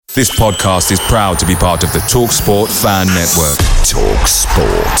This podcast is proud to be part of the TalkSport Fan Network.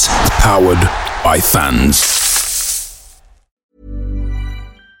 TalkSport. Powered by fans.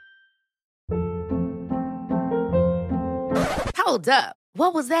 Hold up.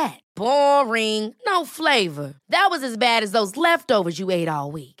 What was that? Boring. No flavor. That was as bad as those leftovers you ate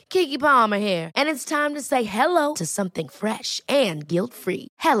all week. Keke Palmer here. And it's time to say hello to something fresh and guilt-free.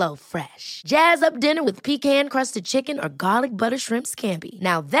 Hello Fresh. Jazz up dinner with pecan-crusted chicken or garlic butter shrimp scampi.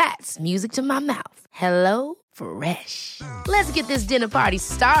 Now that's music to my mouth. Hello Fresh. Let's get this dinner party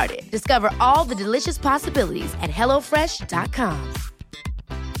started. Discover all the delicious possibilities at hellofresh.com.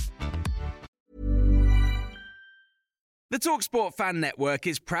 The TalkSport Fan Network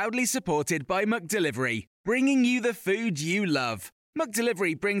is proudly supported by McDelivery, bringing you the food you love.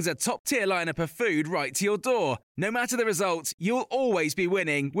 McDelivery brings a top-tier lineup of food right to your door. No matter the result, you'll always be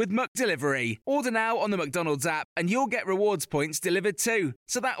winning with McDelivery. Order now on the McDonald's app and you'll get rewards points delivered too.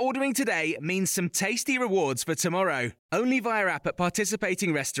 So that ordering today means some tasty rewards for tomorrow. Only via app at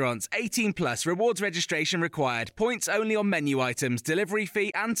participating restaurants. 18 plus. Rewards registration required. Points only on menu items. Delivery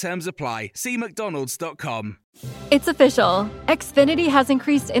fee and terms apply. See mcdonalds.com. It's official. Xfinity has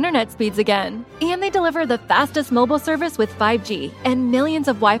increased internet speeds again. And they deliver the fastest mobile service with 5G and millions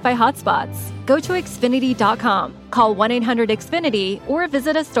of Wi-Fi hotspots. Go to Xfinity.com, call 1-800-XFINITY, or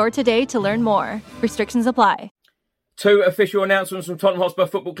visit a store today to learn more. Restrictions apply. Two official announcements from Tottenham Hotspur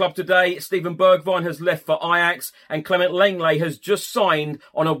Football Club today. Steven Bergwijn has left for Ajax and Clément Lenglet has just signed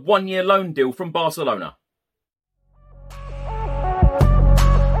on a one-year loan deal from Barcelona.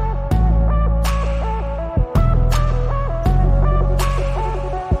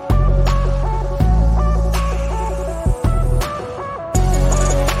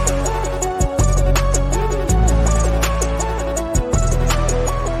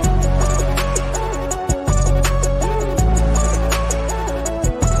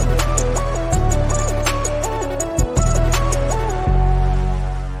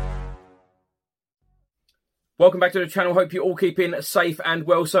 Welcome back to the channel. Hope you're all keeping safe and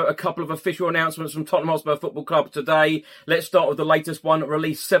well. So a couple of official announcements from Tottenham Hotspur Football Club today. Let's start with the latest one,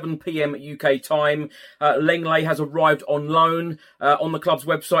 released 7 p.m. UK time. Lenglet has arrived on loan. On the club's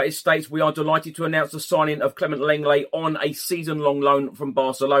website, it states, "We are delighted to announce the signing of Clément Lenglet on a season-long loan from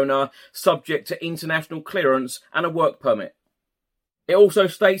Barcelona, subject to international clearance and a work permit." It also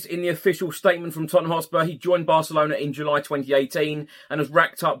states in the official statement from Tottenham Hotspur, he joined Barcelona in July 2018 and has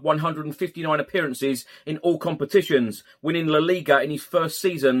racked up 159 appearances in all competitions, winning La Liga in his first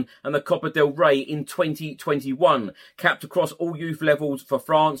season and the Copa del Rey in 2021. Capped across all youth levels for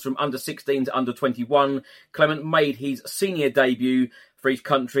France from under 16 to under 21, Clément made his senior debut for his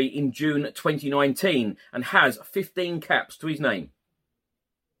country in June 2019 and has 15 caps to his name.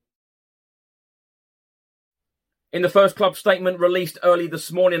 In the first club statement released early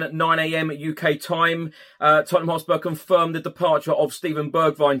this morning at 9 a.m. UK time, Tottenham Hotspur confirmed the departure of Steven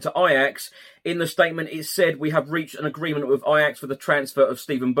Bergwijn to Ajax. In the statement, it said, "We have reached an agreement with Ajax for the transfer of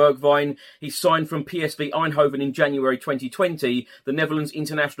Steven Bergwijn. He signed from PSV Eindhoven in January 2020. The Netherlands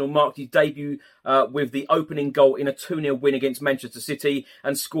international marked his debut with the opening goal in a 2-0 win against Manchester City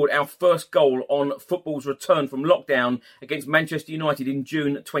and scored our first goal on football's return from lockdown against Manchester United in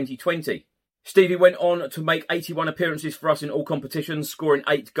June 2020. Stevie went on to make 81 appearances for us in all competitions, scoring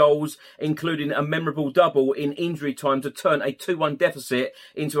 8 goals, including a memorable double in injury time to turn a 2-1 deficit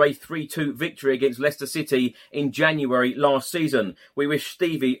into a 3-2 victory against Leicester City in January last season. We wish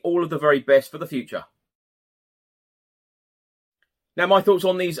Stevie all of the very best for the future." Now, my thoughts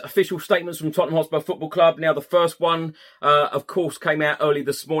on these official statements from Tottenham Hotspur Football Club. Now, the first one, of course, came out early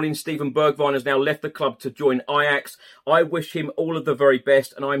this morning. Steven Bergwijn has now left the club to join Ajax. I wish him all of the very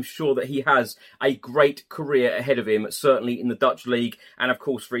best, and I'm sure that he has a great career ahead of him, certainly in the Dutch League, and, of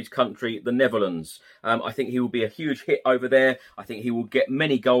course, for his country, the Netherlands. I think he will be a huge hit over there. I think he will get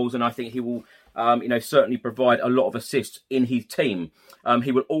many goals, and I think he will certainly provide a lot of assists in his team.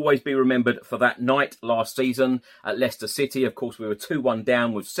 He will always be remembered for that night last season at Leicester City. Of course, we were 2-1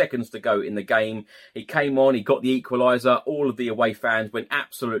 down with seconds to go in the game. He came on, he got the equaliser. All of the away fans went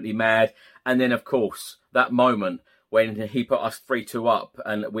absolutely mad. And then, of course, that moment when he put us 3-2 up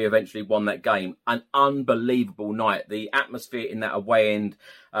and we eventually won that game. An unbelievable night. The atmosphere in that away end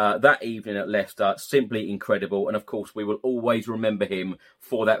that evening at Leicester, simply incredible. And of course, we will always remember him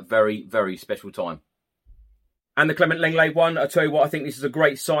for that very, very special time. And the Clément Lenglet one, I tell you what, I think this is a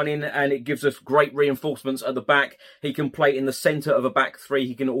great signing and it gives us great reinforcements at the back. He can play in the centre of a back three.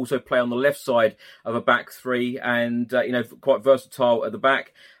 He can also play on the left side of a back three and, quite versatile at the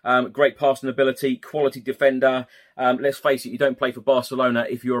back. Great passing ability, quality defender. Let's face it, you don't play for Barcelona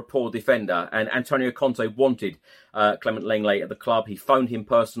if you're a poor defender. And Antonio Conte wanted Clément Lenglet at the club. He phoned him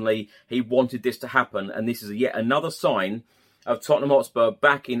personally. He wanted this to happen. And this is yet another sign of Tottenham Hotspur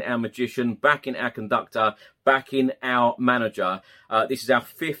backing our magician, backing our conductor, backing our manager. This is our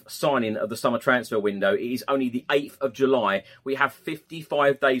 5th signing of the summer transfer window. It is only the 8th of July. We have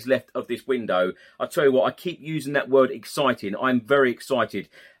 55 days left of this window. I tell you what, I keep using that word exciting. I'm very excited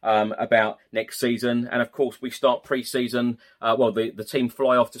about next season. And of course, we start pre-season. The team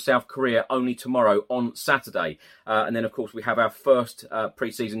fly off to South Korea only tomorrow on Saturday. And then, of course, we have our first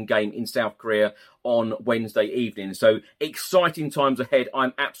pre-season game in South Korea on Wednesday evening. So exciting times ahead.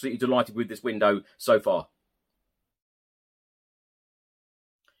 I'm absolutely delighted with this window so far.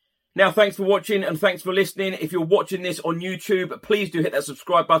 Now, thanks for watching and thanks for listening. If you're watching this on YouTube, please do hit that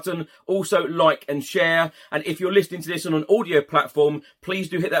subscribe button. Also, like and share. And if you're listening to this on an audio platform, please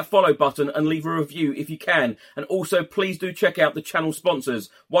do hit that follow button and leave a review if you can. And also, please do check out the channel sponsors,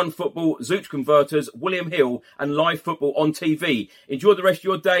 OneFootball, Zooch Converters, William Hill, and Live Football on TV. Enjoy the rest of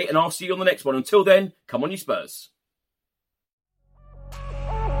your day, and I'll see you on the next one. Until then, come on, you Spurs.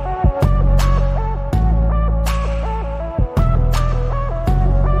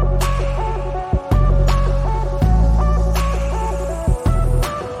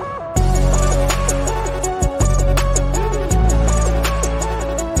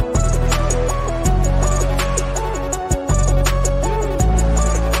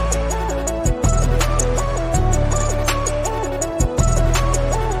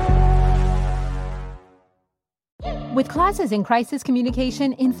 With classes in crisis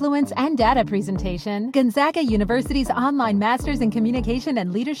communication, influence, and data presentation, Gonzaga University's online Masters in Communication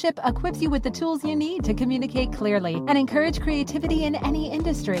and Leadership equips you with the tools you need to communicate clearly and encourage creativity in any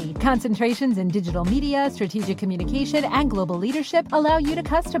industry. Concentrations in digital media, strategic communication, and global leadership allow you to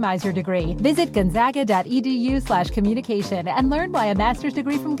customize your degree. Visit gonzaga.edu/communication and learn why a master's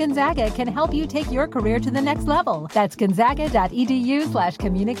degree from Gonzaga can help you take your career to the next level. That's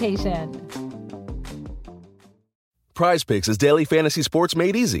gonzaga.edu/communication. PrizePicks is daily fantasy sports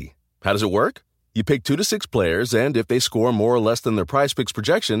made easy. How does it work? You pick 2 to 6 players, and if they score more or less than their PrizePicks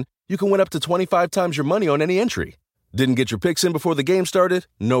projection, you can win up to 25 times your money on any entry. Didn't get your picks in before the game started?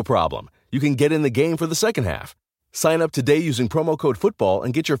 No problem. You can get in the game for the second half. Sign up today using promo code FOOTBALL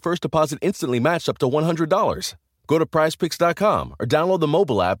and get your first deposit instantly matched up to $100. Go to PrizePicks.com or download the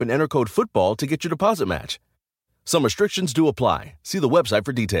mobile app and enter code FOOTBALL to get your deposit match. Some restrictions do apply. See the website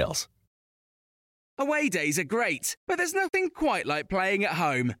for details. Away days are great, but there's nothing quite like playing at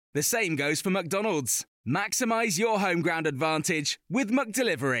home. The same goes for McDonald's. Maximise your home ground advantage with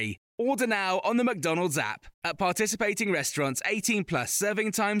McDelivery. Order now on the McDonald's app. At participating restaurants, 18 plus,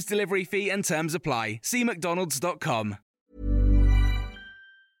 serving times, delivery fee and terms apply. See mcdonalds.com.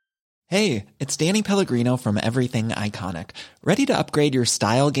 Hey, it's Danny Pellegrino from Everything Iconic. Ready to upgrade your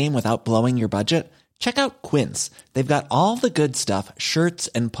style game without blowing your budget? Check out Quince. They've got all the good stuff, shirts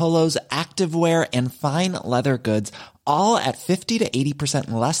and polos, activewear, and fine leather goods, all at 50 to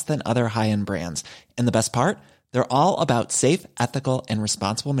 80% less than other high-end brands. And the best part? They're all about safe, ethical, and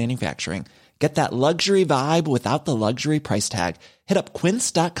responsible manufacturing. Get that luxury vibe without the luxury price tag. Hit up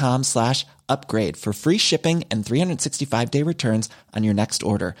quince.com/upgrade for free shipping and 365-day returns on your next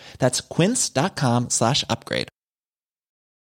order. That's quince.com/upgrade.